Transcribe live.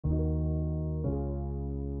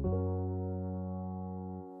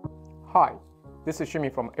Hi, this is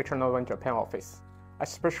Shiming from HRnetOne Japan office. I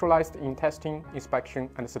specialize in testing, inspection,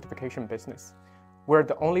 and certification business. We're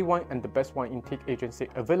the only one and the best one in TIC agency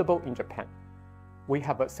available in Japan. We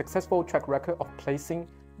have a successful track record of placing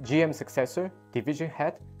GM successor, division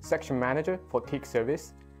head, section manager for TIC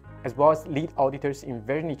service, as well as lead auditors in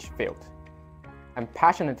very niche field. I'm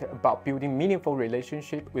passionate about building meaningful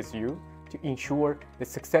relationship with you to ensure the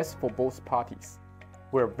success for both parties.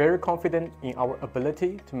 We're very confident in our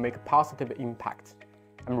ability to make a positive impact.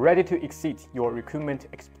 I'm ready to exceed your recruitment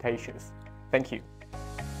expectations. Thank you.